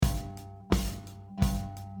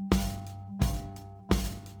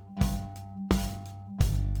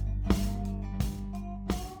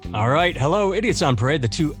All right. Hello, Idiots on Parade, the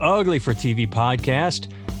Too Ugly for TV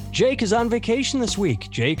podcast. Jake is on vacation this week.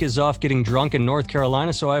 Jake is off getting drunk in North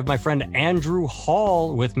Carolina, so I have my friend Andrew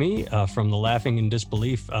Hall with me from the Laughing in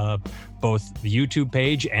Disbelief, both the YouTube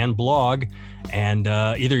page and blog. And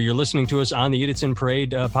either you're listening to us on the Idiots on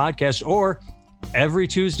Parade podcast, or every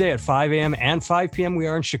Tuesday at 5 a.m. and 5 p.m. we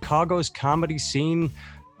are in Chicago's Comedy Scene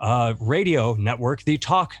radio network, the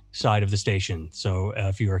talk side of the station. So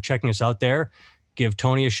if you are checking us out there, give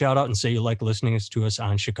Tony a shout out and say you like listening to us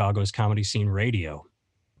on Chicago's Comedy Scene Radio.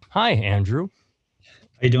 Hi, Andrew.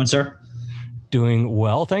 How you doing, sir? Doing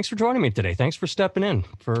well. Thanks for joining me today. Thanks for stepping in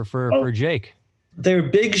for Jake. They're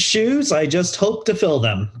big shoes. I just hope to fill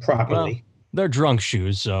them properly. Well, they're drunk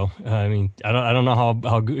shoes, so I mean, I don't know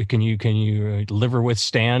how good can you liver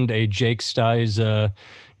withstand a Jake Stiles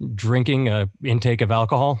drinking intake of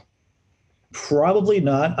alcohol? Probably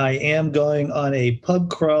not. I am going on a pub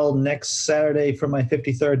crawl next Saturday for my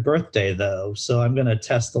 53rd birthday, though, so I'm going to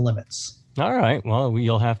test the limits. All right. Well,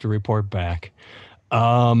 you'll have to report back.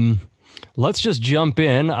 Let's just jump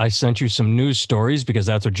in. I sent you some news stories because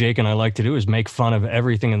that's what Jake and I like to do, is make fun of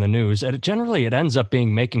everything in the news. And generally, it ends up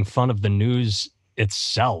being making fun of the news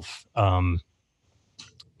itself,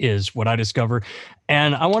 is what I discover.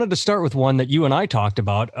 And I wanted to start with one that you and I talked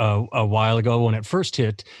about a while ago when it first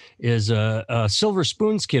hit, is Silver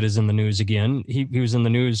Spoons kid is in the news again. He was in the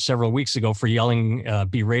news several weeks ago for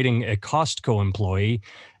berating a Costco employee.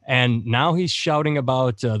 And now he's shouting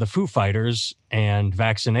about the Foo Fighters and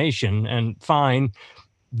vaccination. And fine,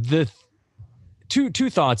 the two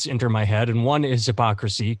thoughts enter my head, and one is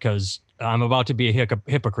hypocrisy, because I'm about to be a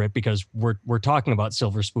hypocrite because we're talking about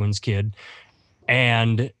Silver Spoons kid,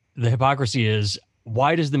 and the hypocrisy is,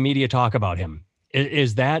 why does the media talk about him?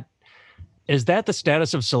 Is that the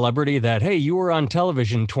status of celebrity that, hey, you were on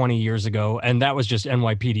television 20 years ago and that was just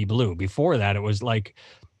NYPD Blue? Before that, it was like,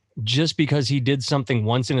 just because he did something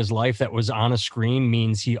once in his life that was on a screen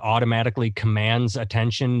means he automatically commands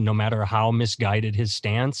attention, no matter how misguided his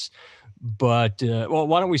stance. But, well,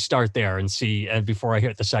 why don't we start there and see before I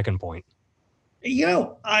hit the second point? You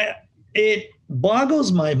know, it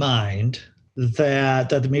boggles my mind that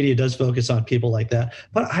the media does focus on people like that.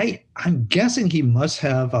 But I'm guessing he must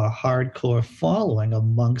have a hardcore following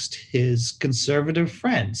amongst his conservative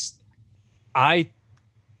friends. I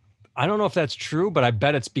don't know if that's true, but I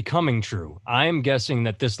bet it's becoming true. I am guessing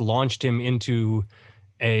that this launched him into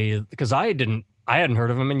because I hadn't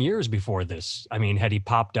heard of him in years before this. I mean, had he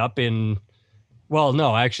popped up well,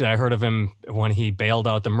 no, actually I heard of him when he bailed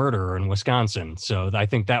out the murderer in Wisconsin. So I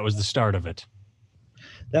think that was the start of it.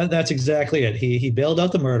 That's exactly it. He bailed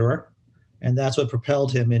out the murderer, and that's what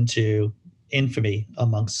propelled him into infamy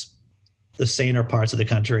amongst the saner parts of the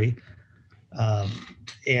country.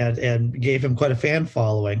 And gave him quite a fan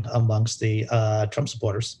following amongst the Trump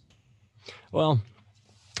supporters. Well,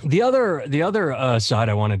 the other side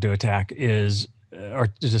I wanted to attack or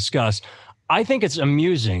to discuss, I think it's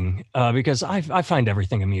amusing because I find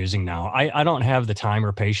everything amusing now. I don't have the time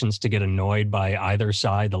or patience to get annoyed by either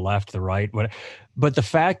side, the left, the right, but the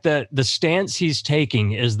fact that the stance he's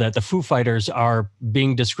taking is that the Foo Fighters are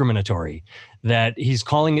being discriminatory, that he's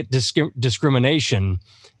calling it discrimination,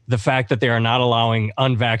 the fact that they are not allowing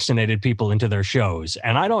unvaccinated people into their shows.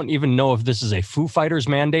 And I don't even know if this is a Foo Fighters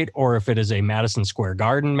mandate or if it is a Madison Square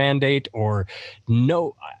Garden mandate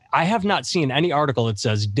no. I have not seen any article that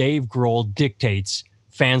says Dave Grohl dictates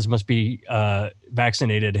fans must be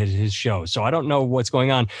vaccinated at his show. So I don't know what's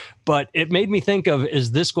going on, but it made me think of,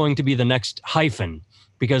 is this going to be the next hyphen?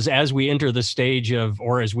 Because as we enter the stage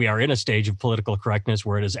as we are in a stage of political correctness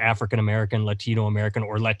where it is African-American, Latino-American,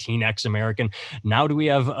 or Latinx-American, now do we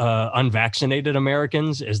have unvaccinated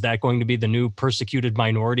Americans? Is that going to be the new persecuted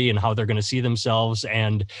minority and how they're going to see themselves?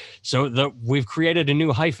 And so we've created a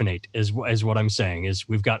new hyphenate is what I'm saying, is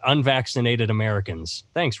we've got unvaccinated Americans.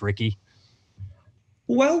 Thanks, Ricky.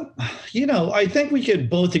 Well, I think we could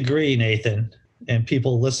both agree, Nathan, and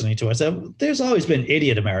people listening to us, that there's always been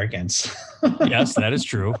idiot Americans. Yes, that is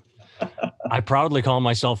true. I proudly call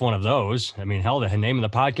myself one of those. I mean, hell, the name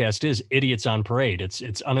of the podcast is Idiots on Parade.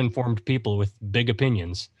 It's uninformed people with big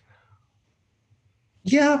opinions.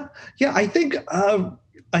 Yeah. I think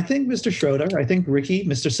Mr. Schroeder, I think Ricky,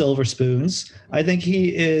 Mr. Silver Spoons, I think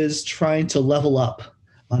he is trying to level up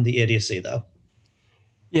on the idiocy, though.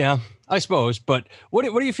 Yeah, I suppose. But what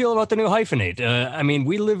do you feel about the new hyphenate? I mean,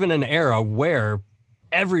 we live in an era where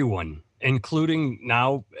everyone, including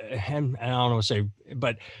now, and I don't know say,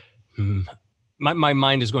 but my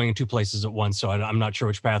mind is going in two places at once, so I'm not sure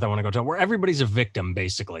which path I want to go to, where everybody's a victim,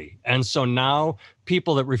 basically. And so now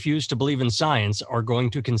people that refuse to believe in science are going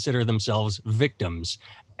to consider themselves victims.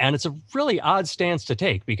 And it's a really odd stance to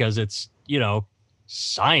take because it's,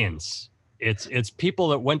 science. It's people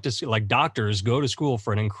that went to like doctors go to school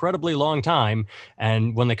for an incredibly long time.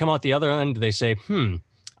 And when they come out the other end, they say,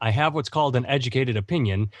 I have what's called an educated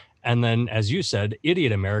opinion. And then, as you said,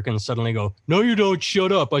 idiot Americans suddenly go, no, you don't,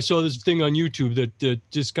 shut up. I saw this thing on YouTube that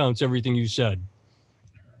discounts everything you said.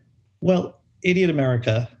 Well, idiot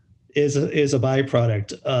America is a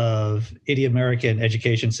byproduct of idiot American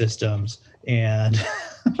education systems and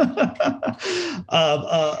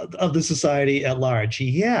of the society at large.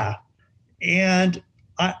 Yeah. And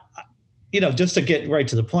just to get right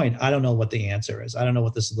to the point, I don't know what the answer is. I don't know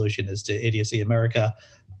what the solution is to idiocy America.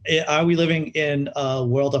 Are we living in a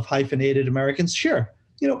world of hyphenated Americans? Sure.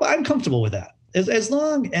 But I'm comfortable with that. As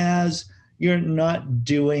long as you're not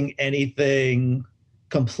doing anything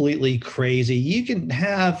completely crazy, you can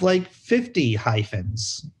have like 50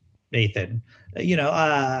 hyphens, Nathan.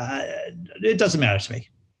 It doesn't matter to me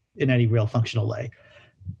in any real functional way.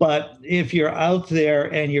 But if you're out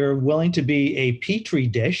there and you're willing to be a petri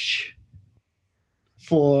dish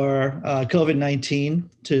for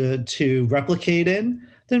COVID-19 to replicate in,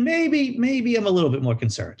 then maybe I'm a little bit more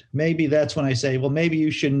concerned. Maybe that's when I say, well, maybe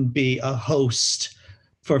you shouldn't be a host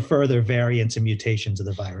for further variants and mutations of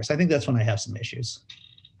the virus. I think that's when I have some issues.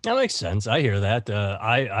 That makes sense. I hear that.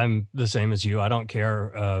 I'm the same as you. I don't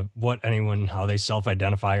care how they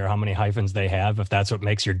self-identify or how many hyphens they have. If that's what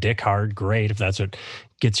makes your dick hard, great. If that's what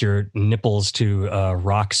gets your nipples to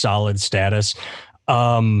rock solid status.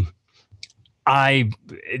 And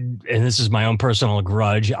this is my own personal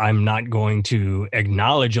grudge, I'm not going to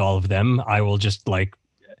acknowledge all of them. I will just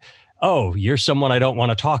oh, you're someone I don't want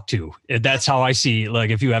to talk to. That's how I see, like,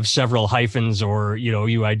 if you have several hyphens or,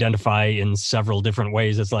 you identify in several different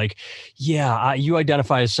ways, it's like, yeah, you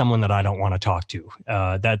identify as someone that I don't want to talk to.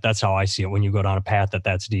 That's how I see it when you go down a path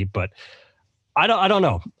that's deep, but I don't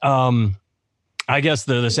know. I guess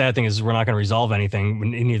the sad thing is we're not going to resolve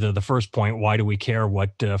anything in either the first point. Why do we care what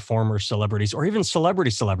former celebrities or even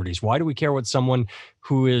celebrities? Why do we care what someone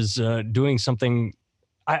who is doing something?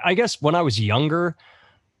 I guess when I was younger,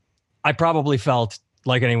 I probably felt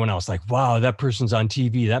like anyone else, like, wow, that person's on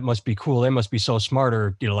TV. That must be cool. They must be so smart,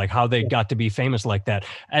 or, like how they got to be famous like that.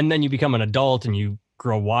 And then you become an adult and you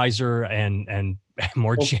grow wiser and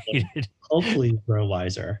more jaded. Hopefully you grow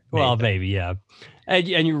wiser. Well, maybe, yeah. And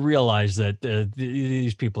you realize that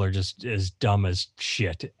these people are just as dumb as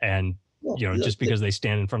shit. And, just because they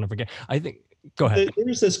stand in front of a game. I think, go ahead.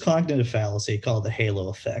 There's this cognitive fallacy called the halo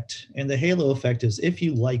effect. And the halo effect is if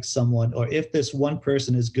you like someone or if this one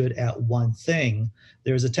person is good at one thing,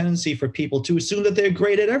 there's a tendency for people to assume that they're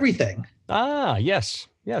great at everything. Ah, yes.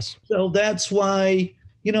 So that's why,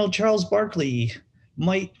 Charles Barkley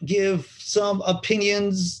might give some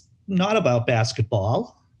opinions not about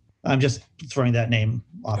basketball. I'm just throwing that name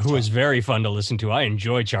off. Who is very fun to listen to. I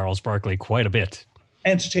enjoy Charles Barkley quite a bit.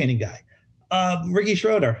 Entertaining guy. Ricky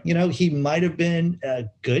Schroeder, he might have been a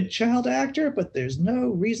good child actor, but there's no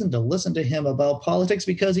reason to listen to him about politics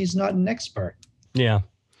because he's not an expert. Yeah.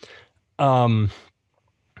 Fuck,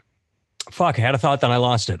 I had a thought, then I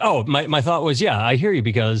lost it. Oh, my thought was, yeah, I hear you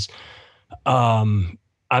because I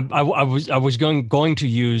was going to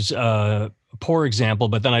use a poor example,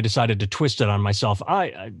 but then I decided to twist it on myself.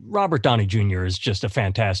 Robert Downey Jr. is just a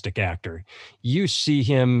fantastic actor. You see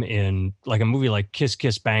him in like a movie like Kiss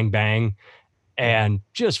Kiss Bang Bang, and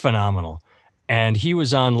just phenomenal. And he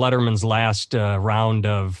was on Letterman's last round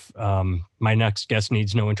of My Next Guest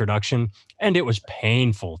Needs No Introduction, and it was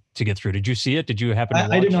painful to get through. Did you see it? Did you happen to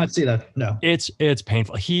watch? I did not see that, no. It's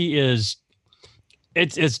painful.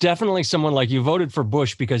 It's definitely someone like you voted for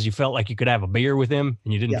Bush because you felt like you could have a beer with him,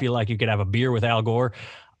 and you didn't feel like you could have a beer with Al Gore.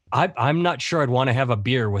 I'm not sure I'd want to have a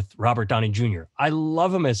beer with Robert Downey Jr. I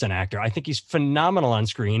love him as an actor. I think he's phenomenal on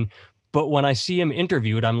screen, but when I see him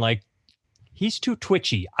interviewed, I'm like, he's too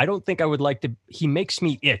twitchy. I don't think I would like to. He makes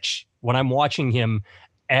me itch when I'm watching him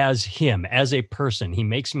as a person. He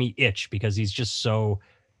makes me itch because he's just so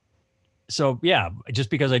yeah, just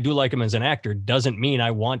because I do like him as an actor doesn't mean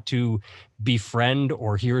I want to befriend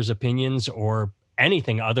or hear his opinions or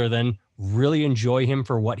anything other than really enjoy him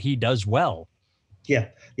for what he does well. Yeah.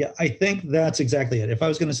 I think that's exactly it. If I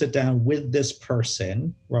was going to sit down with this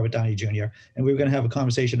person, Robert Downey Jr., and we were going to have a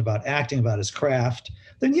conversation about acting, about his craft,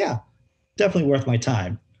 then yeah, definitely worth my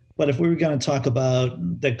time. But if we were going to talk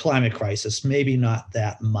about the climate crisis, maybe not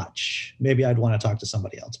that much. Maybe I'd want to talk to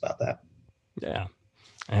somebody else about that. Yeah.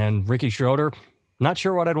 And Ricky Schroeder, not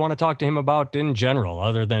sure what I'd want to talk to him about in general,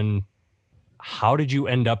 other than how did you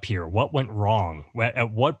end up here? What went wrong?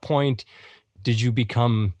 At what point did you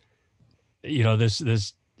become,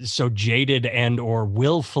 this so jaded and or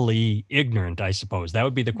willfully ignorant? I suppose that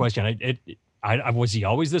would be the question. Was he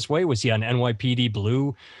always this way? Was he on NYPD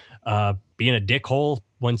Blue, being a dickhole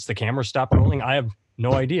once the camera stopped rolling? I have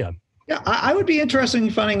no idea. Yeah, I would be interested in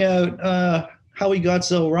finding out how he got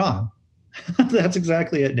so wrong. That's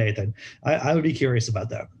exactly it, Nathan. I would be curious about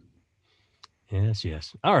that.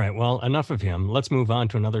 Yes. All right. Well, enough of him. Let's move on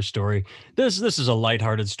to another story. This is a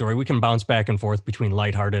lighthearted story. We can bounce back and forth between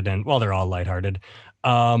lighthearted and, well, they're all lighthearted.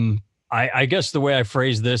 I guess the way I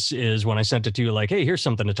phrased this is when I sent it to you, like, hey, here's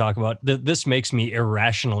something to talk about. This makes me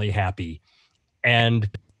irrationally happy. And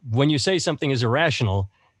when you say something is irrational,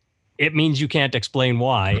 it means you can't explain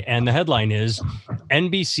why. And the headline is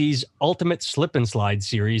NBC's Ultimate Slip and Slide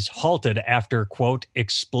series halted after, quote,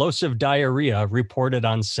 explosive diarrhea reported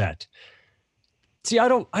on set. See, I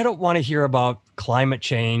don't want to hear about climate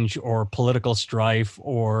change or political strife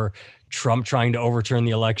or Trump trying to overturn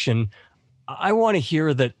the election. I want to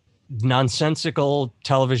hear that nonsensical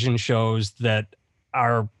television shows that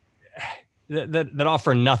are that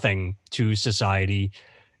offer nothing to society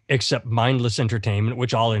except mindless entertainment,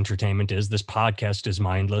 which all entertainment is. This podcast is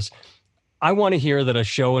mindless. I want to hear that a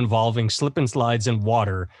show involving slip and slides and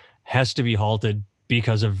water has to be halted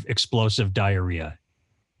because of explosive diarrhea.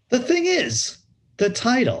 The thing is, the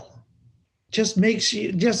title just makes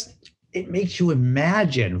you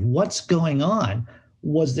imagine what's going on.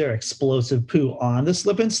 Was there explosive poo on the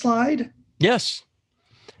slip and slide? Yes.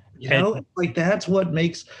 Like that's what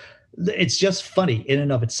makes it's just funny in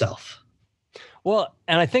and of itself. Well,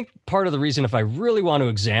 and I think part of the reason, if I really want to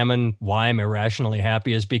examine why I'm irrationally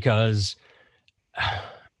happy, is because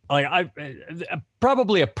I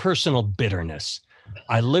probably a personal bitterness.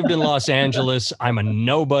 I lived in Los Angeles. I'm a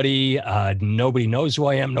nobody. Nobody knows who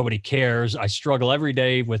I am. Nobody cares. I struggle every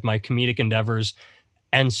day with my comedic endeavors.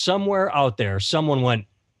 And somewhere out there, someone went,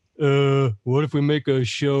 what if we make a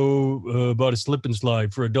show about a slip and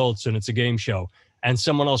slide for adults and it's a game show? And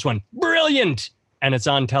someone else went, brilliant, and it's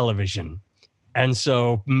on television. And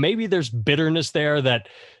so maybe there's bitterness there that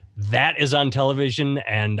is on television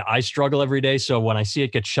and I struggle every day. So when I see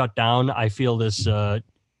it get shut down, I feel this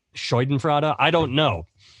Schadenfreude. I don't know.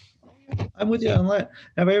 I'm with you on that.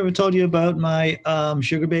 Have I ever told you about my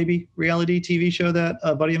Sugar Baby reality TV show that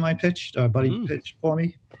a buddy of mine pitched? Pitched for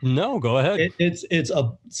me? No, go ahead. It's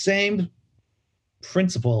a same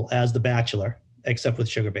principle as The Bachelor, except with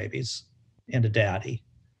sugar babies and a daddy.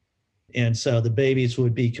 And so the babies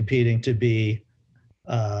would be competing to be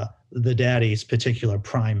the daddy's particular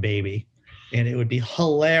prime baby. And it would be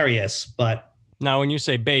hilarious. But now, when you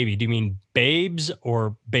say baby, do you mean babes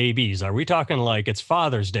or babies? Are we talking like it's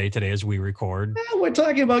Father's Day today as we record? We're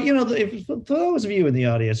talking about, for those of you in the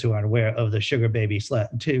audience who aren't aware of the sugar baby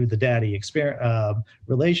to the daddy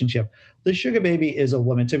relationship, the sugar baby is a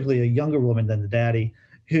woman, typically a younger woman than the daddy,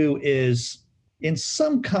 who is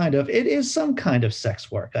some kind of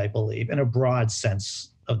sex work, I believe, in a broad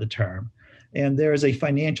sense of the term. And there is a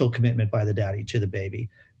financial commitment by the daddy to the baby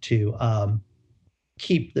to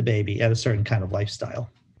keep the baby at a certain kind of lifestyle.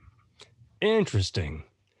 Interesting.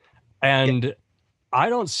 And yeah. I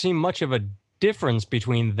don't see much of a difference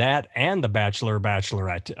between that and The Bachelor or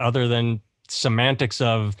Bachelorette, other than semantics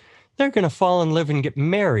of they're going to fall in love and get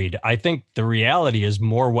married. I think the reality is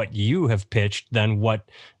more what you have pitched than what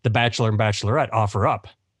The Bachelor and Bachelorette offer up.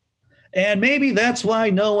 And maybe that's why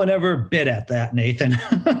no one ever bid at that, Nathan.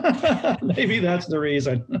 Maybe that's the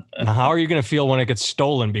reason. Now, how are you going to feel when it gets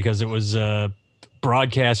stolen because it was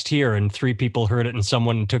broadcast here and 3 people heard it and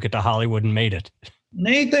someone took it to Hollywood and made it?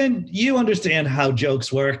 Nathan, you understand how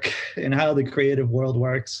jokes work and how the creative world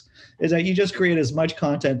works, is that you just create as much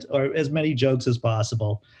content or as many jokes as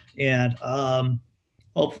possible. And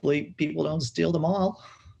hopefully people don't steal them all.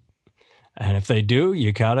 And if they do,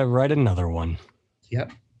 you got to write another one.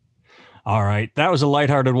 Yep. All right. That was a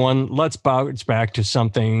lighthearted one. Let's bounce back to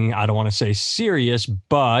something, I don't want to say serious,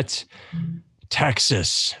 but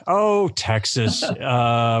Texas. Oh, Texas.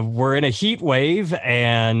 We're in a heat wave,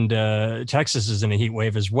 and Texas is in a heat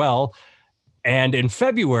wave as well. And in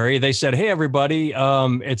February, they said, hey, everybody,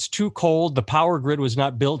 it's too cold. The power grid was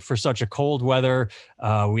not built for such a cold weather.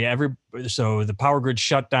 So the power grid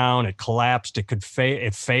shut down. It collapsed.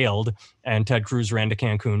 It failed. And Ted Cruz ran to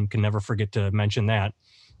Cancun. Can never forget to mention that.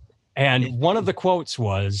 And one of the quotes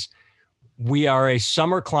was, we are a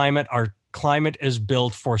summer climate. Our climate is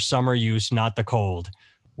built for summer use, not the cold.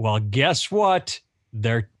 Well, guess what?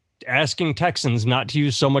 They're asking Texans not to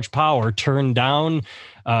use so much power, turn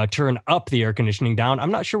up the air conditioning down. I'm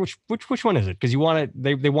not sure which one is it, because you want it.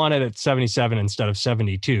 They want it at 77 instead of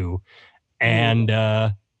 72, and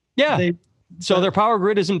yeah, So their power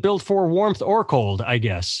grid isn't built for warmth or cold, I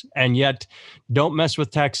guess. And yet, don't mess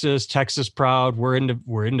with Texas. Texas proud. We're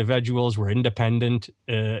individuals. We're independent.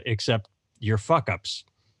 Except you're fuck ups.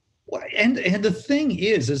 And the thing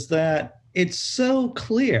is that it's so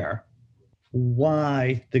clear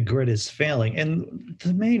why the grid is failing, and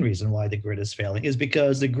the main reason why the grid is failing is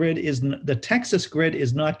because the Texas grid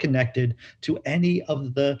is not connected to any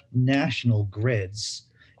of the national grids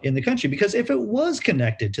in the country, because if it was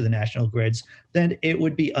connected to the national grids, then it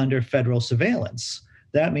would be under federal surveillance.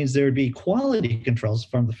 That means there would be quality controls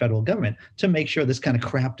from the federal government to make sure this kind of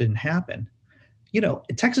crap didn't happen.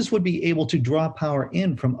 Texas would be able to draw power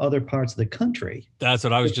in from other parts of the country. That's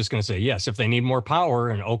what I was just going to say. Yes, if they need more power,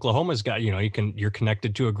 and Oklahoma's got, you're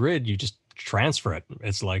connected to a grid, you just transfer it.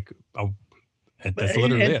 It's like, that's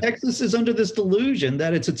literally it. Texas is under this delusion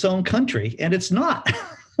that it's its own country, and it's not.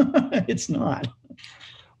 It's not.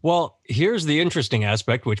 Well, here's the interesting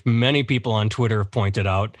aspect, which many people on Twitter have pointed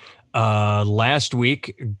out. Last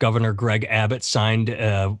week, Governor Greg Abbott signed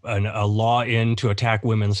a law in to attack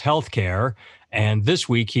women's health care. And this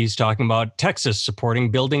week, he's talking about Texas supporting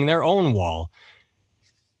building their own wall.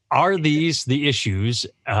 Are these the issues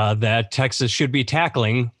that Texas should be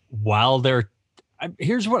tackling while they're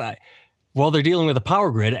dealing with the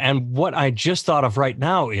power grid? And what I just thought of right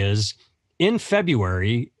now is in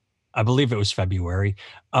February, I believe it was February,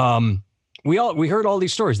 we heard all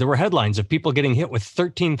these stories. There were headlines of people getting hit with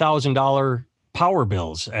 $13,000 power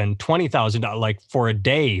bills and $20,000 like for a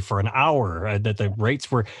day, for an hour, that the rates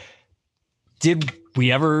were. Did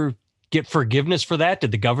we ever get forgiveness for that?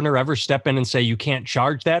 Did the governor ever step in and say you can't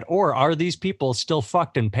charge that? Or are these people still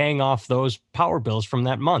fucked and paying off those power bills from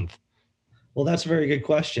that month? Well, that's a very good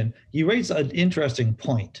question. You raise an interesting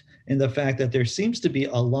point in the fact that there seems to be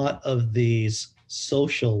a lot of these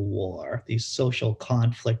social war, these social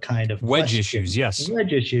conflict kind of wedge issues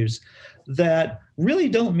that really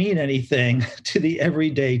don't mean anything to the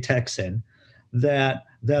everyday Texan that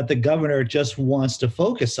the governor just wants to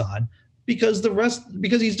focus on because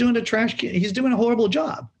he's doing a horrible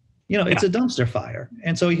job. It's a dumpster fire.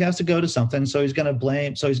 And so he has to go to something. So he's going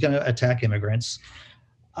to attack immigrants,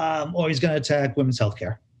 or he's going to attack women's health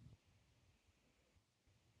care.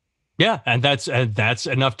 Yeah, and that's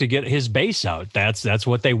enough to get his base out. That's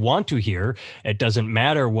what they want to hear. It doesn't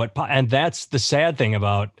matter what, and that's the sad thing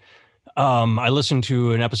about. I listened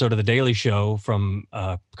to an episode of The Daily Show from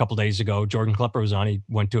a couple days ago. Jordan Klepper was on. He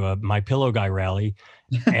went to a My Pillow Guy rally,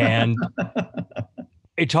 and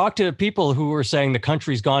he talked to people who were saying the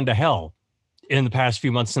country's gone to hell in the past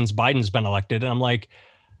few months since Biden's been elected. And I'm like,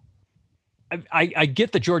 I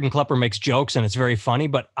get that Jordan Klepper makes jokes and it's very funny,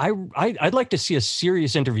 but I'd like to see a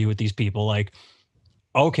serious interview with these people. Like,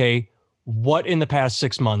 okay, what in the past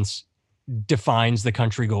 6 months defines the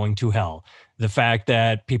country going to hell? The fact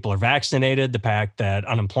that people are vaccinated, the fact that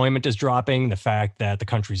unemployment is dropping, the fact that the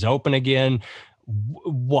country's open again.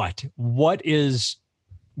 What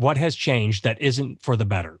has changed that isn't for the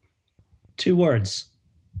better? 2 words: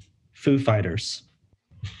 Foo Fighters.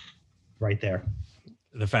 Right there.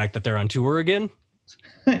 The fact that they're on tour again,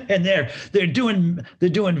 and they're doing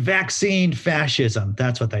vaccine fascism.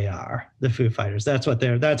 That's what they are. The Foo Fighters. That's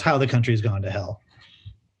how the country's gone to hell.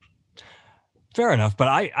 Fair enough. But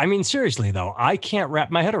I mean, seriously though, I can't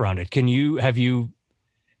wrap my head around it.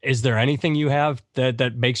 Is there anything you have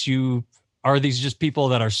that makes you, are these just people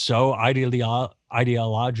that are so ideologically,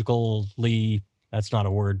 that's not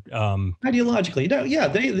a word. Ideologically. No,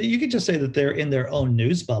 yeah. You could just say that they're in their own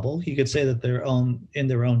news bubble. You could say that they're in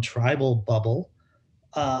their own tribal bubble.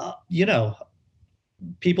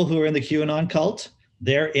 People who are in the QAnon cult,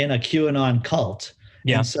 they're in a QAnon cult.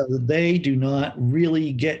 Yeah. And so they do not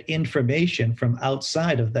really get information from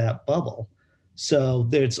outside of that bubble. So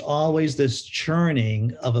there's always this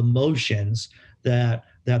churning of emotions that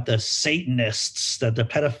the Satanists, that the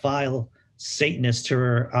pedophile Satanists who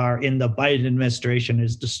are in the Biden administration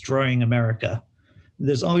is destroying America.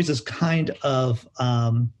 There's always this kind of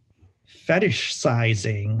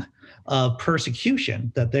fetishizing of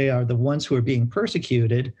persecution, that they are the ones who are being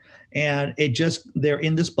persecuted. And they're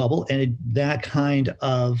in this bubble, and that kind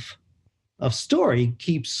of story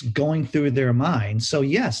keeps going through their mind. So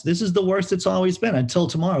yes, this is the worst it's always been, until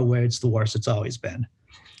tomorrow, where it's the worst it's always been.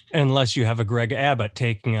 Unless you have a Greg Abbott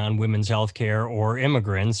taking on women's health care or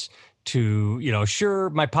immigrants to, sure,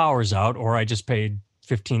 my power's out, or I just paid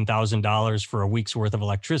 $15,000 for a week's worth of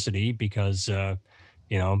electricity because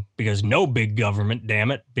no big government,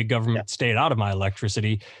 damn it, big government stayed out of my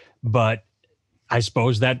electricity. But I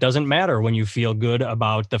suppose that doesn't matter when you feel good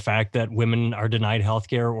about the fact that women are denied health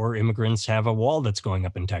care or immigrants have a wall that's going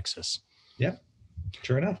up in Texas. Yeah,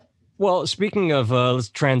 sure enough. Well, speaking of, let's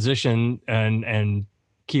transition and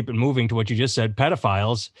keep it moving to what you just said,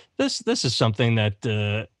 pedophiles. This is something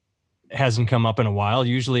that hasn't come up in a while.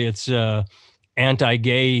 Usually it's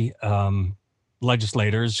anti-gay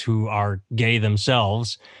legislators who are gay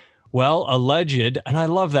themselves. Well, alleged, and I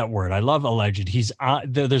love that word. I love alleged. He's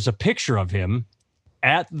there's a picture of him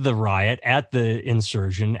at the riot, at the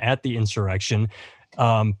insurrection.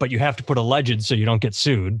 But you have to put alleged so you don't get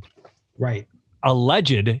sued. Right.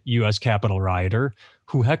 Alleged U.S. Capitol rioter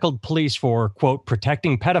who heckled police for, quote,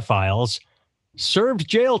 protecting pedophiles, served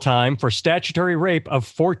jail time for statutory rape of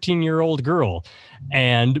 14-year-old girl.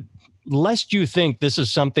 And lest you think this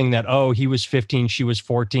is something that, oh, he was 15, she was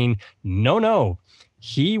 14. No.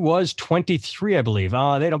 He was 23, I believe.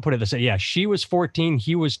 They don't put it this way. Yeah, she was 14,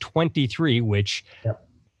 he was 23, which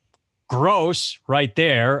gross right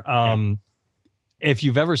there. If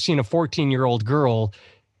you've ever seen a 14-year-old girl,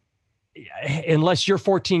 unless you're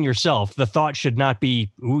 14 yourself, the thought should not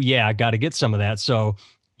be, ooh, yeah, I got to get some of that. So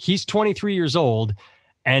he's 23 years old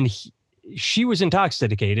and she was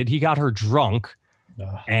intoxicated. He got her drunk.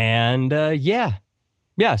 And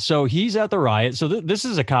so he's at the riot. So this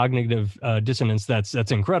is a cognitive dissonance that's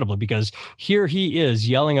incredible, because here he is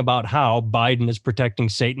yelling about how Biden is protecting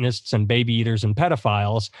Satanists and baby eaters and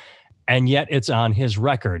pedophiles, and yet it's on his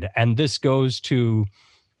record. And this goes to,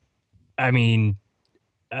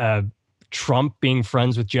 Trump being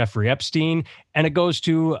friends with Jeffrey Epstein, and it goes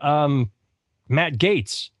to Matt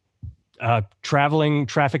Gaetz trafficking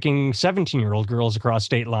 17-year-old girls across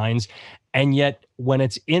state lines. And yet when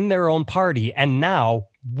it's in their own party, and now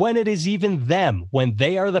when it is even them, when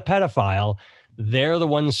they are the pedophile, they're the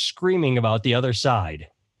ones screaming about the other side.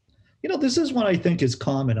 This is what I think is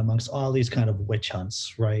common amongst all these kind of witch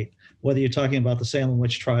hunts, right? Whether you're talking about the Salem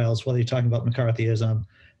witch trials, whether you're talking about McCarthyism,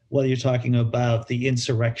 whether you're talking about the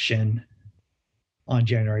insurrection on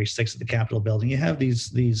January 6th at the Capitol building, you have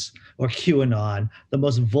these, or QAnon, the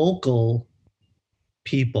most vocal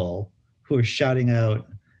people who are shouting out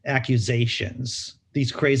accusations,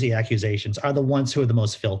 these crazy accusations, are the ones who are the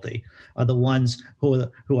most filthy, are the ones who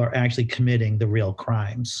are actually committing the real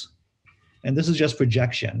crimes. And this is just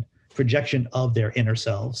projection of their inner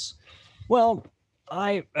selves. Well,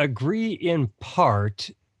 I agree in part,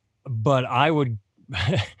 but I would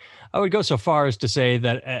go so far as to say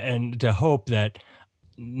that, and to hope that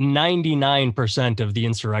 99% of the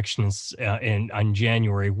insurrectionists on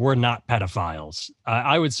January were not pedophiles.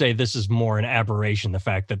 I would say this is more an aberration, the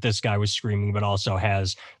fact that this guy was screaming, but also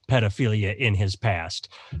has pedophilia in his past.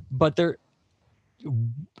 But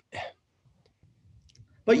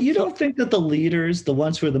you don't think that the leaders, the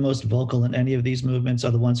ones who are the most vocal in any of these movements,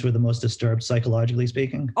 are the ones who are the most disturbed psychologically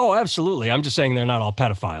speaking? Oh, absolutely. I'm just saying they're not all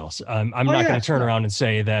pedophiles. I'm not going to turn around and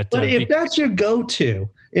say that. But if that's your go-to,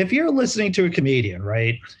 if you're listening to a comedian,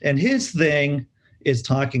 right, and his thing is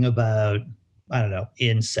talking about, I don't know,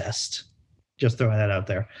 incest, just throwing that out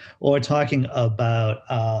there, or talking about,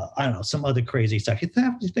 I don't know, some other crazy stuff, you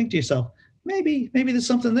have to think to yourself, maybe there's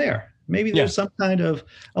something there. Maybe there's some kind of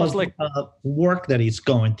work that he's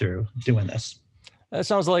going through doing this. That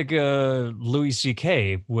sounds like Louis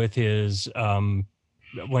C.K. with his,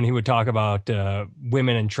 when he would talk about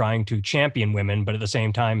women and trying to champion women, but at the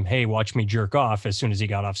same time, hey, watch me jerk off as soon as he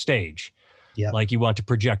got off stage. Yeah. Like you want to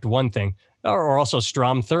project one thing. Or also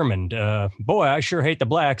Strom Thurmond. Boy, I sure hate the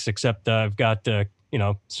blacks, except I've got,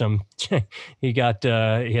 some, he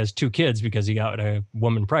has 2 kids because he got a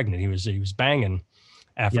woman pregnant. He was banging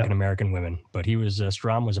African-American women, but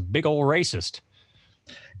Strom was a big old racist.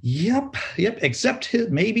 Yep. Except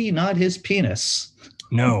maybe not his penis.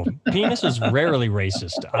 No, penis is rarely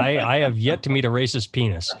racist. I have yet to meet a racist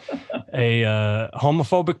penis. A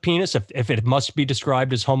homophobic penis, if it must be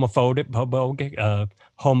described as homophobic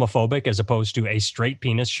as opposed to a straight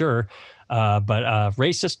penis, sure. But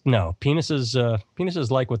racist, no.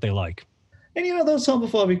 Penises like what they like. And those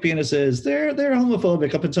homophobic penises, they're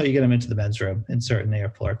homophobic up until you get them into the men's room in certain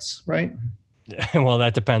airports, right? Well,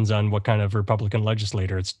 that depends on what kind of Republican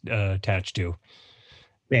legislator it's attached to.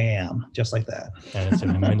 Bam, just like that. And it's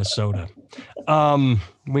in Minnesota.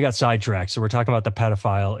 We got sidetracked, so we're talking about the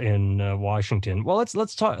pedophile in Washington. Well,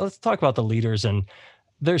 let's talk about the leaders, and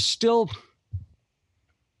there's still,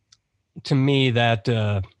 to me, that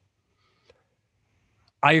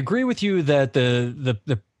I agree with you that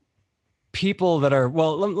the people that are,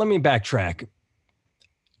 well, let me backtrack.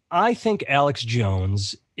 I think Alex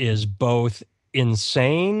Jones is both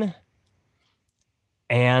insane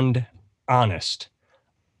and honest.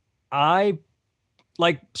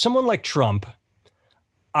 Like someone like Trump,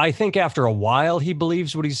 I think after a while he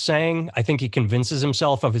believes what he's saying. I think he convinces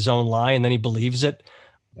himself of his own lie and then he believes it.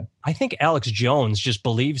 I think Alex Jones just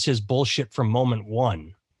believes his bullshit from moment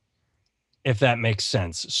one, if that makes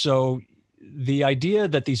sense. So the idea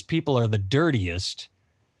that these people are the dirtiest,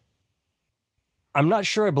 I'm not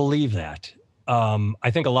sure I believe that.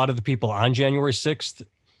 I think a lot of the people on January 6th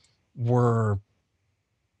were,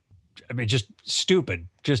 I mean, just stupid.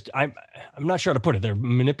 I'm not sure how to put it. They're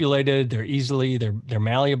manipulated. They're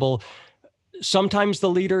malleable. Sometimes the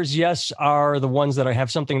leaders, yes, are the ones that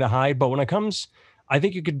have something to hide. But when it comes, I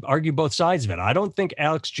think you could argue both sides of it. I don't think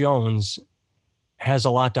Alex Jones has a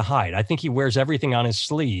lot to hide. I think he wears everything on his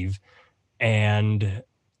sleeve, and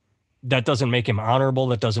that doesn't make him honorable.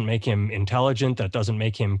 That doesn't make him intelligent. That doesn't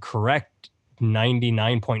make him correct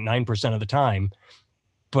 99.9% of the time.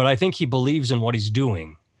 But I think he believes in what he's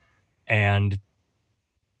doing. And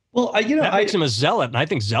that makes him a zealot. And I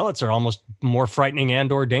think zealots are almost more frightening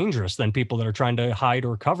and or dangerous than people that are trying to hide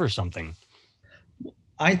or cover something.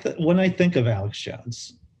 When I think of Alex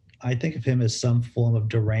Jones, I think of him as some form of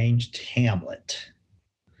deranged Hamlet,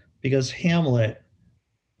 because Hamlet,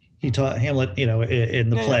 in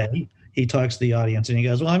the play, he talks to the audience and he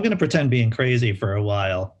goes, well, I'm going to pretend being crazy for a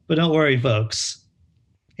while, but don't worry, folks,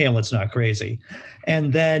 Hamlet's not crazy.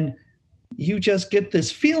 And then you just get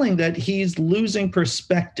this feeling that he's losing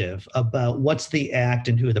perspective about what's the act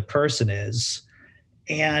and who the person is.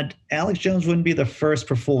 And Alex Jones wouldn't be the first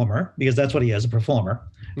performer, because that's what he is, a performer,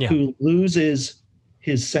 who loses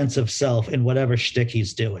his sense of self in whatever shtick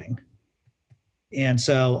he's doing. And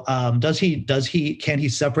so can he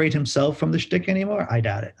separate himself from the shtick anymore? I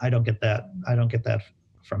doubt it. I don't get that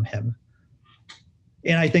from him.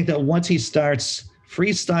 And I think that once he starts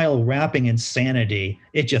freestyle rapping insanity,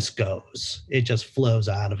 it just flows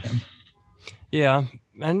out of him. Yeah.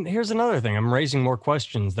 And here's another thing. I'm raising more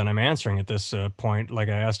questions than I'm answering at this point. Like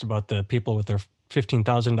I asked about the people with their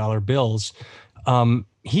 $15,000 bills.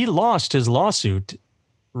 He lost his lawsuit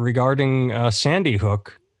regarding Sandy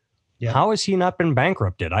Hook. Yeah. How has he not been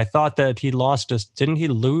bankrupted? I thought that he didn't he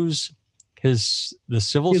lose the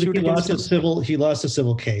civil suit? He lost a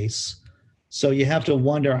civil case. So you have to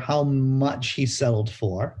wonder how much he settled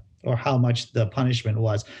for, or how much the punishment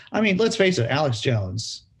was. I mean, let's face it, Alex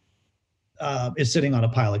Jones is sitting on a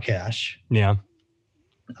pile of cash. Yeah.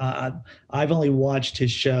 I've only watched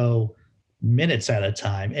his show minutes at a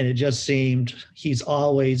time, and it just seemed he's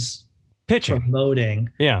always pitching,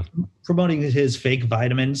 promoting his fake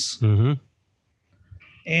vitamins. Mm-hmm.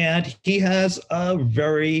 And he has a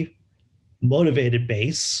very motivated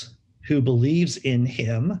base who believes in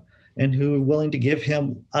him and who are willing to give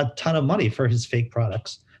him a ton of money for his fake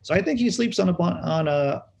products. So I think he sleeps on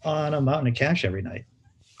a mountain of cash every night.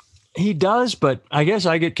 He does, but I guess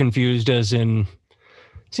I get confused as in,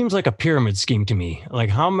 seems like a pyramid scheme to me. Like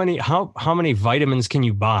how many vitamins can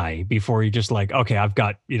you buy before you just like, okay, I've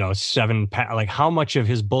got, 7 like how much of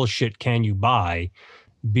his bullshit can you buy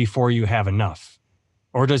before you have enough?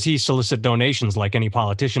 Or does he solicit donations like any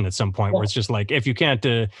politician at some point, where it's just like, if you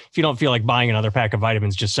don't feel like buying another pack of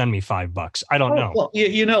vitamins, just send me $5. I don't know.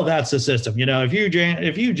 Well, that's the system. If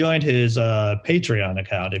you joined his Patreon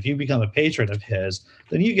account, if you become a patron of his,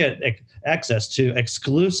 then you get access to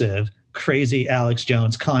exclusive crazy Alex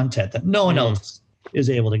Jones content that no one else is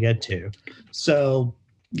able to get to. So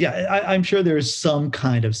yeah, I'm sure there's some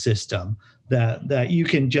kind of system that you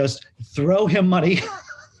can just throw him money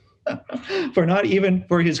for not even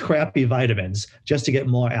for his crappy vitamins, just to get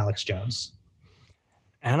more Alex Jones.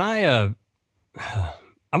 And I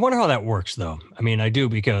wonder how that works, though. I mean, I do,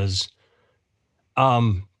 because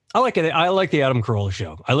I like it. I like the Adam Carolla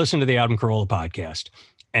show. I listen to the Adam Carolla podcast,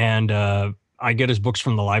 and I get his books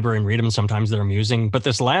from the library and read them. Sometimes they're amusing, but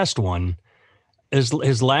this last one,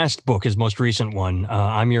 his last book, his most recent one,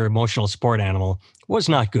 I'm Your Emotional Support Animal, was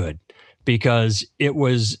not good, because it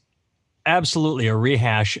was absolutely a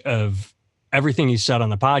rehash of everything he said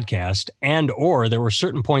on the podcast, or there were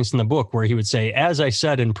certain points in the book where he would say, as I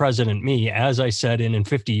said in President Me, as I said in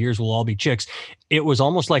 50 years we'll all be chicks. It was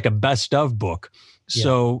almost like a best of book. Yeah.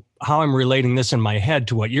 So how I'm relating this in my head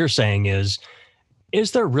to what you're saying is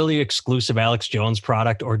there really exclusive Alex Jones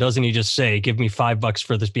product, or doesn't he just say, give me $5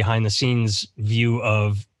 for this behind the scenes view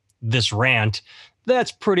of this rant?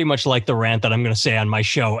 That's pretty much like the rant that I'm going to say on my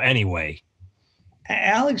show anyway.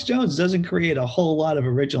 Alex Jones doesn't create a whole lot of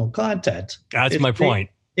original content. That's my point.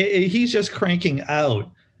 He's just cranking out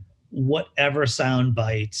whatever sound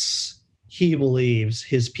bites he believes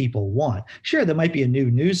his people want. Sure, there might be a new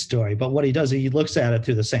news story, but what he does, he looks at it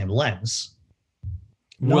through the same lens.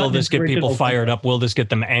 Will this get people fired up? Will this get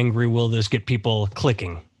them angry? Will this get people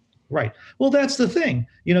clicking? Right. Well, that's the thing.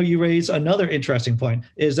 You raise another interesting point,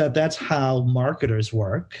 is that's how marketers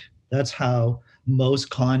work. That's how most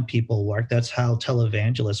con people work. That's how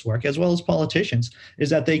televangelists work, as well as politicians, is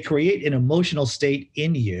that they create an emotional state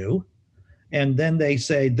in you. And then they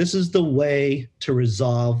say, this is the way to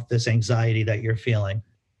resolve this anxiety that you're feeling.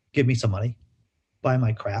 Give me some money. Buy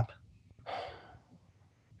my crap.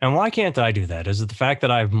 And why can't I do that? Is it the fact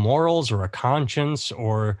that I have morals or a conscience,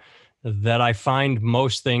 or that I find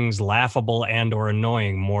most things laughable and or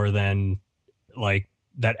annoying more than like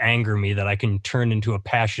that anger me, that I can turn into a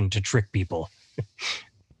passion to trick people?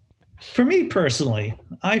 For me personally,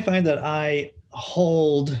 I find that I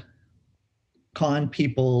hold con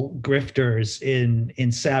people, grifters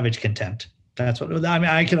in savage contempt. That's what I mean.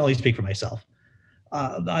 I can only speak for myself.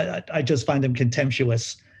 I just find them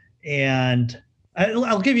contemptuous. And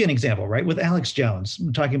I'll give you an example, right? With Alex Jones,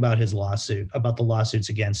 I'm talking about his lawsuit, about the lawsuits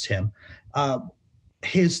against him.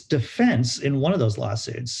 His defense in one of those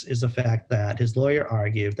lawsuits is the fact that his lawyer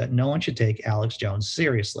argued that no one should take Alex Jones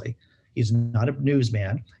seriously. He's not a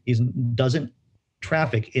newsman. He doesn't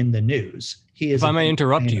traffic in the news. He is. If I may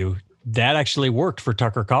interrupt you, that actually worked for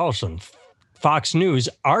Tucker Carlson. Fox News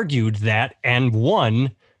argued that and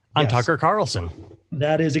won on Tucker Carlson.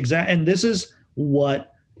 That is exact. And this is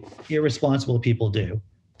what irresponsible people do.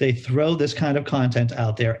 They throw this kind of content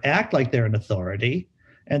out there, act like they're an authority,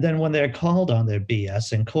 and then when they're called on their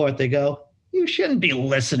BS in court, they go, you shouldn't be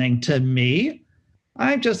listening to me.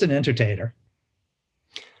 I'm just an entertainer.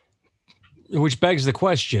 Which begs the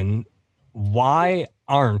question, why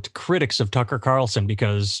aren't critics of Tucker Carlson,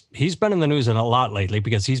 because he's been in the news a lot lately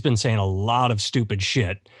because he's been saying a lot of stupid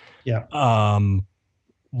shit. Yeah.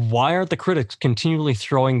 Why aren't the critics continually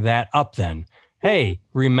throwing that up then? Hey,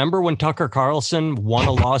 remember when Tucker Carlson won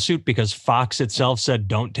a lawsuit because Fox itself said,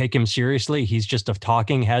 don't take him seriously? He's just a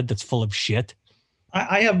talking head that's full of shit.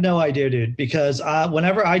 I have no idea, dude, because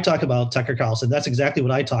whenever I talk about Tucker Carlson, that's exactly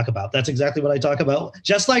what I talk about. That's exactly what I talk about.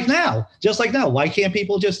 Just like now. Why can't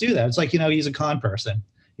people just do that? It's like, he's a con person.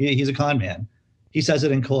 He's a con man. He says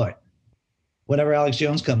it in court. Whenever Alex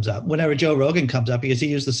Jones comes up, whenever Joe Rogan comes up, because he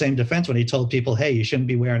used the same defense when he told people, hey, you shouldn't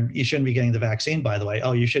be getting the vaccine, by the way.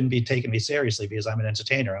 Oh, you shouldn't be taking me seriously because I'm an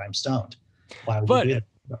entertainer and I'm stoned. Why would you do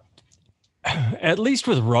that? At least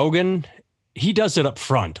with Rogan, he does it up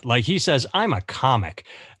front. Like he says, I'm a comic.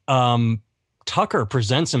 Tucker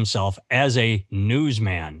presents himself as a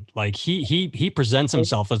newsman. Like he presents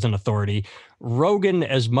himself as an authority. Rogan,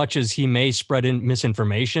 as much as he may spread in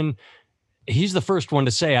misinformation, he's the first one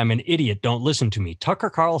to say, I'm an idiot. Don't listen to me. Tucker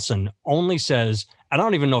Carlson only says, I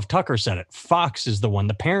don't even know if Tucker said it. Fox is the one,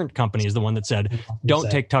 the parent company is the one that said, don't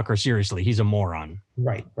take Tucker seriously. He's a moron.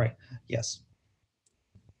 Right. Yes.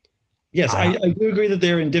 Yes, I do agree that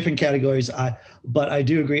they're in different categories, but I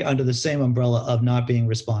do agree under the same umbrella of not being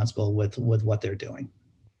responsible with what they're doing.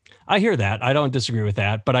 I hear that. I don't disagree with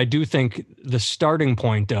that, but I do think the starting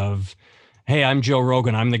point of, hey, I'm Joe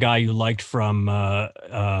Rogan. I'm the guy you liked from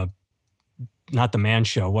not the Man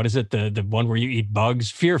Show. What is it? The one where you eat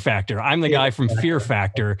bugs? Fear Factor. I'm the guy from Fear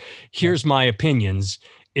Factor. Here's my opinions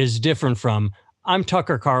is different from I'm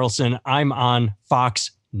Tucker Carlson. I'm on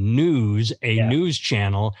Fox News, a news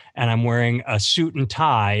channel, and I'm wearing a suit and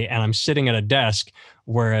tie and I'm sitting at a desk.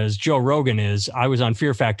 Whereas Joe Rogan I was on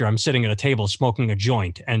Fear Factor. I'm sitting at a table smoking a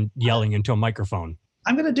joint and yelling into a microphone.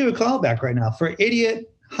 I'm going to do a callback right now. For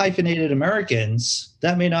idiot hyphenated Americans,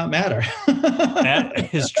 that may not matter.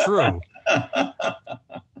 That is true.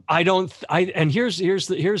 And here's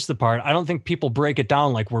the part. I don't think people break it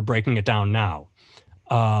down like we're breaking it down now.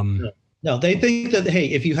 No, they think that, hey,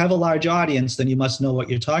 if you have a large audience, then you must know what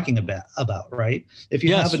you're talking about, right? If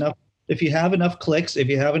you have enough clicks, if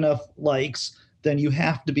you have enough likes, then you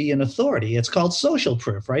have to be an authority. It's called social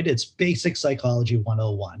proof, right? It's basic psychology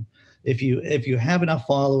 101. If you have enough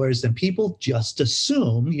followers, then people just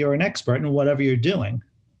assume you're an expert in whatever you're doing.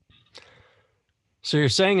 So you're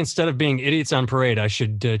saying instead of being idiots on parade, I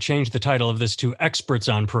should change the title of this to experts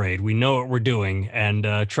on parade. We know what we're doing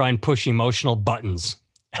and try and push emotional buttons.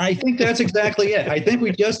 I think that's exactly it. I think we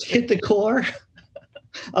just hit the core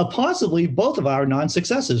of possibly both of our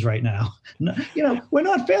non-successes right now. We're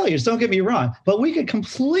not failures, don't get me wrong, but we could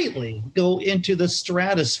completely go into the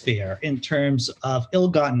stratosphere in terms of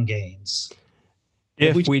ill-gotten gains.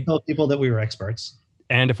 If we told people that we were experts.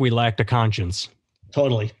 And if we lacked a conscience.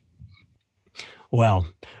 Totally. Well,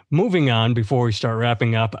 moving on before we start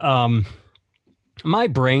wrapping up, my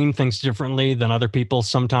brain thinks differently than other people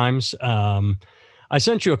sometimes. I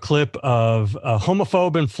sent you a clip of a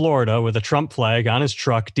homophobe in Florida with a Trump flag on his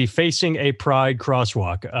truck defacing a Pride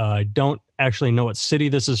crosswalk. I don't actually know what city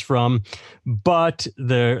this is from, but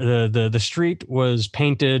the street was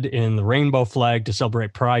painted in the rainbow flag to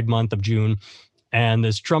celebrate Pride month of June. And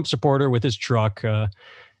this Trump supporter with his truck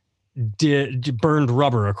burned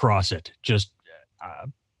rubber across it. Just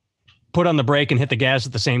put on the brake and hit the gas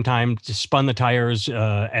at the same time, just spun the tires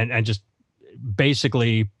and just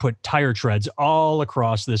basically put tire treads all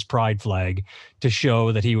across this pride flag to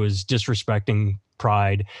show that he was disrespecting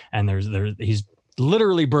pride. And he's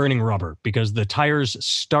literally burning rubber because the tires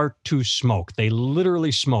start to smoke. They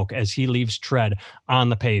literally smoke as he leaves tread on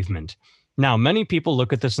the pavement. Now, many people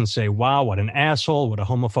look at this and say, wow, what an asshole, what a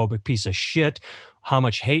homophobic piece of shit. How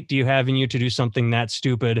much hate do you have in you to do something that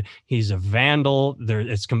stupid? He's a vandal.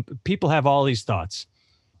 People have all these thoughts.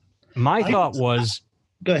 My thought was...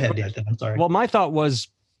 Go ahead, Dan. I'm sorry. Well, my thought was,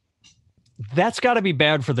 that's got to be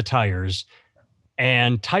bad for the tires,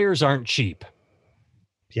 and tires aren't cheap.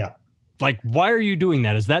 Yeah. Like, why are you doing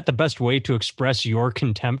that? Is that the best way to express your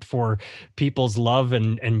contempt for people's love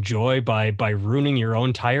and joy by ruining your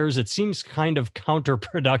own tires? It seems kind of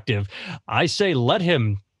counterproductive. I say let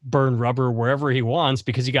him burn rubber wherever he wants,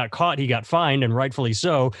 because he got caught, he got fined, and rightfully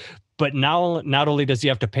so. But now, not only does he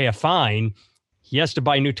have to pay a fine, he has to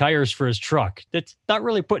buy new tires for his truck. That's not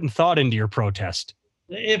really putting thought into your protest.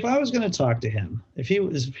 If I was going to talk to him, if he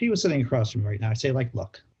was sitting across from me right now, I'd say, like,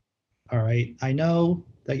 look, all right, I know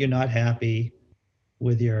that you're not happy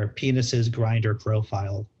with your penis's Grindr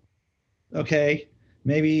profile. Okay,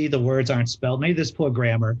 maybe the words aren't spelled, maybe there's poor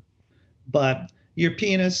grammar, but your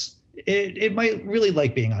penis, it might really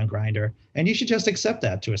like being on Grindr, and you should just accept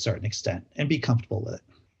that to a certain extent and be comfortable with it.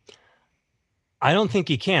 I don't think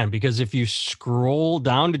he can, because if you scroll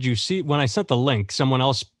down, did you see when I sent the link, someone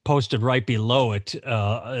else posted right below it,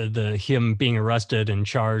 him being arrested and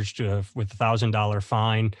charged with $1,000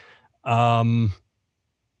 fine. I'm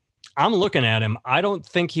looking at him. I don't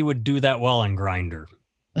think he would do that well on Grindr.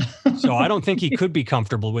 So I don't think he could be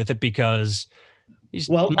comfortable with it, because he's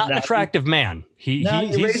not an attractive man. He's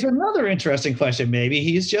raised another interesting question. Maybe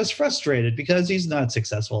he's just frustrated because he's not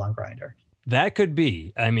successful on Grindr. That could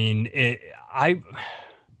be. I mean, I'm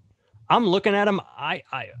looking at him. I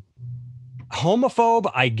homophobe,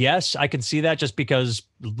 I guess I can see that, just because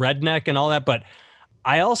redneck and all that. But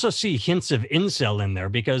I also see hints of incel in there,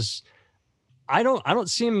 because I don't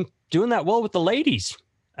see him doing that well with the ladies.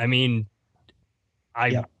 I mean, are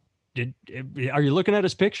you looking at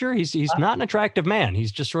his picture? He's not an attractive man.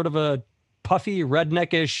 He's just sort of a puffy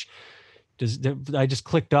redneckish. I just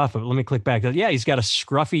clicked off of it. Let me click back. Yeah, he's got a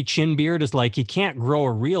scruffy chin beard. It's like he can't grow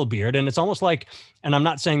a real beard. And it's almost like, and I'm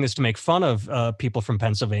not saying this to make fun of people from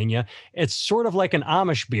Pennsylvania, it's sort of like an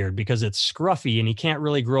Amish beard, because it's scruffy and he can't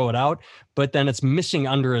really grow it out, but then it's missing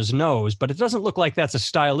under his nose. But it doesn't look like that's a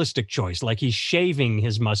stylistic choice, like he's shaving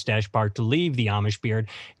his mustache part to leave the Amish beard.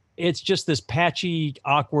 It's just this patchy,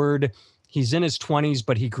 awkward... He's in his 20s,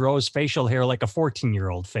 but he grows facial hair like a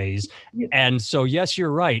 14-year-old phase. Yeah. And so, yes,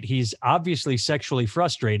 you're right. He's obviously sexually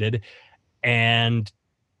frustrated. And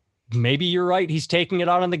maybe you're right. He's taking it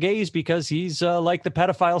out on the gays, because he's like the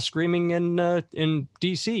pedophile screaming in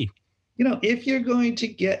D.C. If you're going to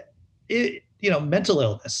get it, mental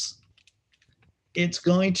illness, it's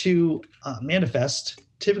going to manifest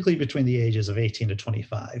typically between the ages of 18 to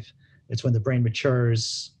 25. It's when the brain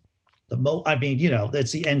matures.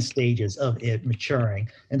 That's the end stages of it maturing.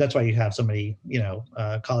 And that's why you have so many,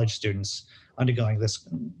 college students undergoing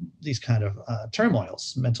these kind of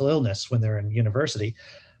turmoils, mental illness, when they're in university.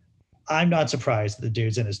 I'm not surprised the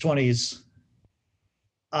dude's in his 20s.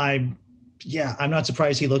 I'm not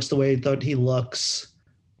surprised he looks the way that he looks.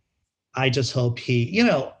 I just hope he,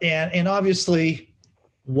 and obviously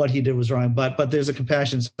what he did was wrong, but there's a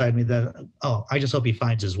compassion side of me that, I just hope he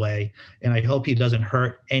finds his way, and I hope he doesn't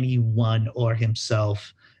hurt anyone or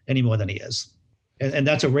himself any more than he is. And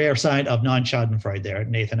that's a rare sign of non-schadenfreude there,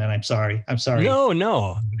 Nathan, and I'm sorry.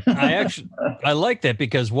 No. I like that,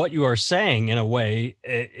 because what you are saying, in a way,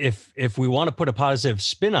 if we want to put a positive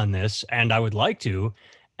spin on this, and I would like to,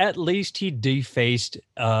 at least he defaced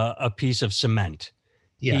a piece of cement.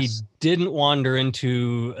 Yes. He didn't wander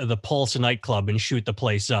into the Pulse nightclub and shoot the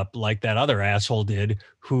place up like that other asshole did,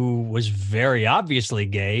 who was very obviously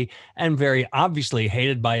gay and very obviously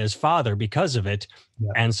hated by his father because of it.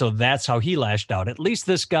 Yeah. And so that's how he lashed out. At least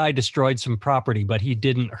this guy destroyed some property, but he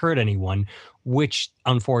didn't hurt anyone, which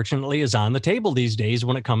unfortunately is on the table these days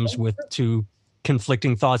when it comes to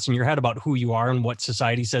conflicting thoughts in your head about who you are and what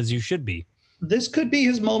society says you should be. This could be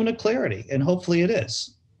his moment of clarity, and hopefully it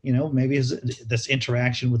is. Maybe this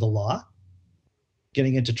interaction with the law,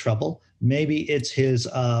 getting into trouble. Maybe it's his,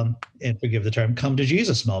 and forgive the term, come to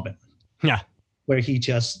Jesus moment. Yeah. Where he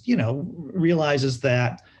just, realizes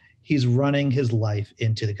that he's running his life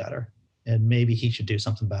into the gutter, and maybe he should do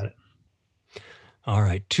something about it. All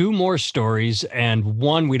right. 2 more stories, and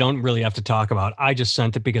one we don't really have to talk about. I just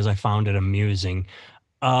sent it because I found it amusing.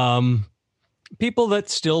 Um, People that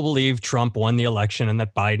still believe Trump won the election and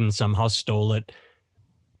that Biden somehow stole it.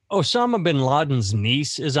 Osama bin Laden's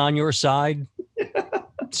niece is on your side.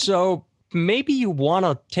 So maybe you want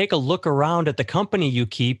to take a look around at the company you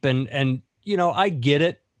keep and I get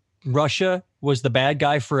it. Russia was the bad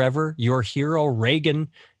guy forever. Your hero Reagan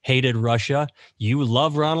hated Russia. You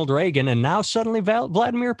love Ronald Reagan, and now suddenly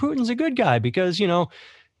Vladimir Putin's a good guy because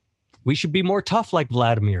we should be more tough like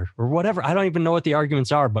Vladimir or whatever. I don't even know what the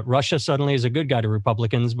arguments are, but Russia suddenly is a good guy to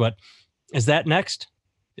Republicans. But is that next?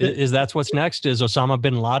 Is that's what's next? Is Osama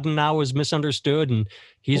bin Laden now is misunderstood and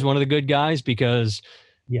he's one of the good guys because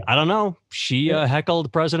I don't know. She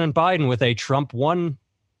heckled President Biden with a Trump won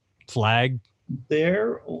flag.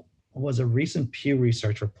 There was a recent Pew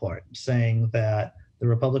Research report saying that the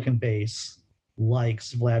Republican base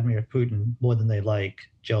likes Vladimir Putin more than they like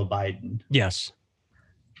Joe Biden. Yes.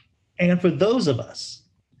 And for those of us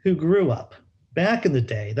who grew up back in the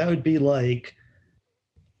day, that would be like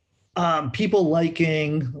people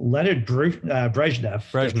liking Leonid Brezhnev,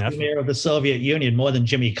 the premier of the Soviet Union, more than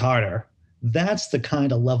Jimmy Carter. That's the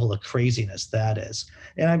kind of level of craziness that is.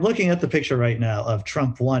 And I'm looking at the picture right now of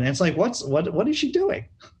Trump won, and it's like, what is she doing?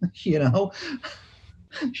 It's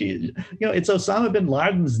Osama bin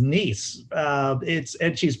Laden's niece.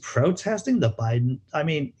 And she's protesting the Biden. I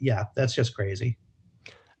mean, yeah, that's just crazy.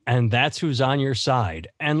 And that's who's on your side.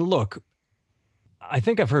 And look, I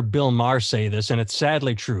think I've heard Bill Maher say this, and it's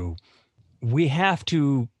sadly true. We have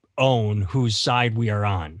to own whose side we are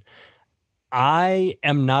on. I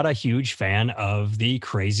am not a huge fan of the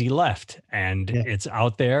crazy left, and it's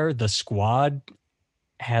out there. The squad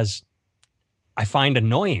I find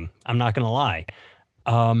annoying. I'm not going to lie.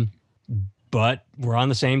 But we're on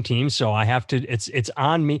the same team, so I have to, it's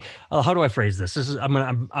on me. How do I phrase this?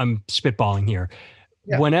 I'm spitballing here.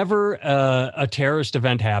 Yeah. Whenever a terrorist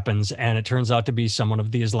event happens and it turns out to be someone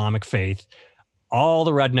of the Islamic faith, all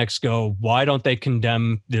the rednecks go, why don't they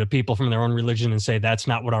condemn the people from their own religion and say that's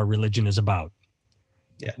not what our religion is about?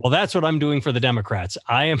 Yeah. Well, that's what I'm doing for the Democrats.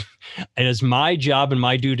 It is my job and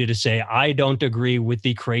my duty to say I don't agree with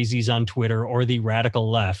the crazies on Twitter or the radical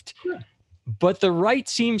left. Sure. But the right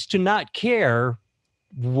seems to not care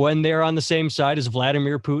when they're on the same side as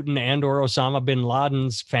Vladimir Putin and or Osama bin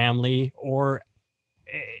Laden's family, or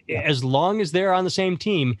as long as they're on the same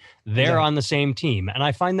team, they're on the same team. And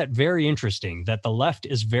I find that very interesting that the left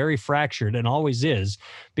is very fractured and always is,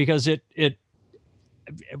 because it's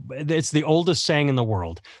the oldest saying in the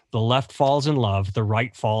world. The left falls in love, the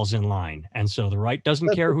right falls in line. And so the right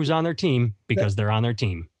doesn't care who's on their team because they're on their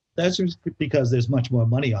team. That's just because there's much more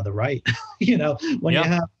money on the right. When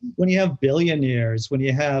you have billionaires, when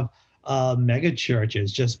you have mega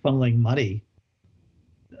churches just funneling money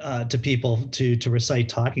to people to recite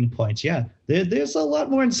talking points. Yeah, there's a lot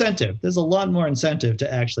more incentive. There's a lot more incentive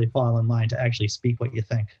to actually fall in line, to actually speak what you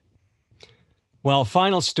think. Well,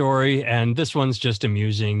 final story, and this one's just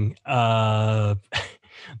amusing. Mike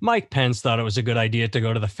Pence thought it was a good idea to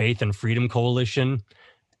go to the Faith and Freedom Coalition,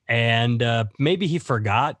 and maybe he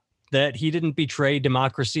forgot that he didn't betray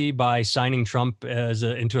democracy by signing Trump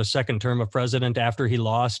into a second term of president after he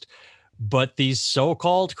lost. But these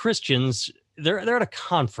so-called Christians, they're at a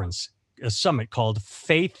conference, a summit called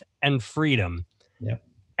Faith and Freedom. Yeah.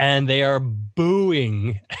 And they are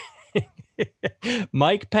booing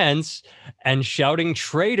Mike Pence and shouting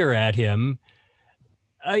traitor at him.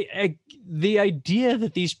 The idea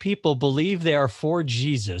that these people believe they are for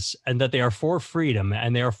Jesus and that they are for freedom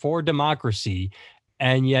and they are for democracy,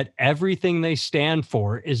 and yet everything they stand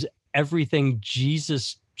for is everything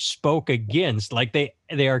Jesus spoke against. Like they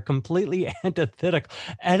are completely antithetical.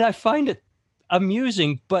 And I find it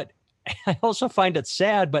amusing, but I also find it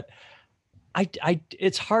sad. But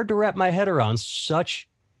it's hard to wrap my head around such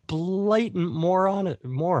blatant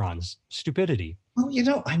morons stupidity. Well,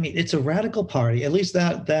 it's a radical party. At least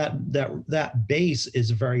that base is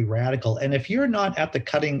very radical. And if you're not at the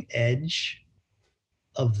cutting edge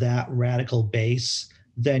of that radical base,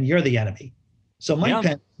 then you're the enemy. So Mike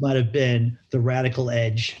Pence might have been the radical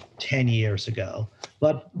edge 10 years ago,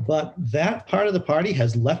 but that part of the party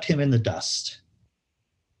has left him in the dust.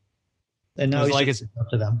 And now it's up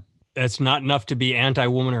to them. It's not enough to be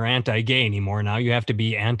anti-woman or anti-gay anymore. Now you have to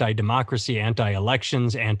be anti-democracy,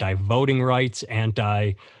 anti-elections, anti-voting rights,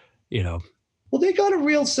 Well, they got a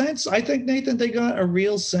real sense. I think, Nathan, they got a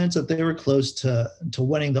real sense that they were close to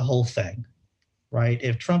winning the whole thing, right?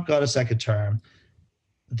 If Trump got a second term,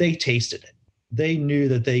 they tasted it. They knew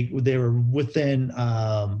that they were within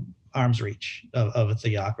arm's reach of a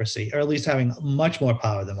theocracy, or at least having much more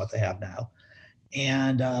power than what they have now.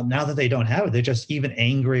 And now that they don't have it, they're just even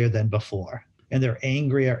angrier than before. and they're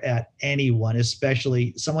angrier at anyone,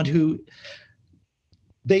 especially someone who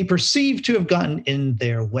they perceive to have gotten in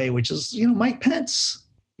their way, which is, Mike Pence,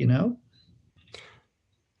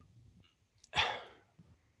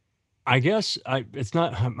 I guess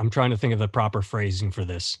I'm trying to think of the proper phrasing for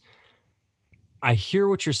this. I hear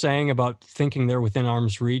what you're saying about thinking they're within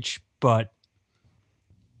arm's reach, but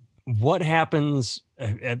what happens?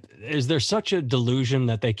 Is there such a delusion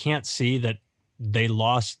that they can't see that they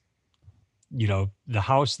lost, the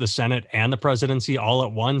House, the Senate, and the presidency all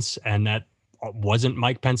at once, and that wasn't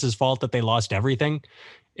Mike Pence's fault that they lost everything?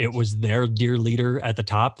 It was their dear leader at the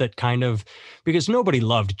top that because nobody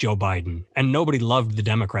loved Joe Biden and nobody loved the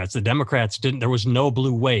Democrats. The Democrats there was no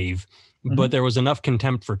blue wave, but there was enough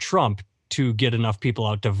contempt for Trump to get enough people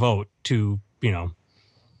out to vote to,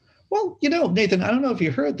 Well, Nathan, I don't know if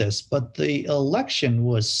you heard this, but the election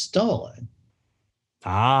was stolen.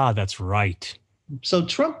 Ah, that's right. So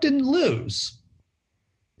Trump didn't lose.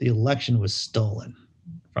 The election was stolen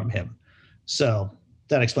from him. So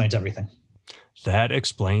that explains everything. That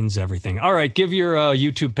explains everything. All right, give your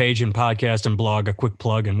YouTube page and podcast and blog a quick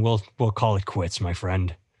plug, and we'll call it quits, my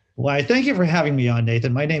friend. Why, thank you for having me on,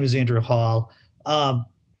 Nathan. My name is Andrew Hall.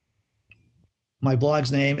 My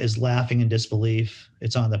blog's name is Laughing in Disbelief.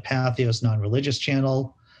 It's on the Patheos Non-Religious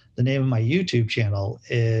channel. The name of my YouTube channel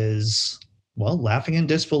is, Laughing in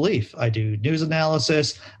Disbelief. I do news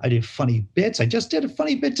analysis. I do funny bits. I just did a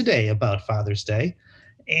funny bit today about Father's Day.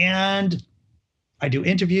 And I do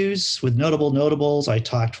interviews with notables. I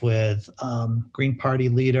talked with Green Party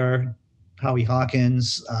leader Howie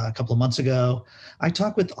Hawkins a couple of months ago. I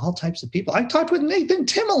talk with all types of people. I talked with Nathan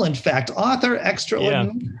Timmel, in fact, author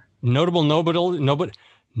extraordinaire. Yeah. Notable notables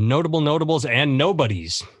and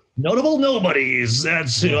nobodies. Notable nobodies.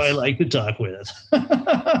 That's who I like to talk with. All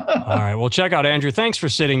right. Well, check out Andrew. Thanks for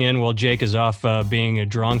sitting in while Jake is off being a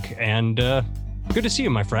drunk. And good to see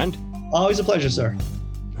you, my friend. Always a pleasure, sir.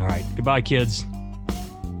 All right. Goodbye, kids.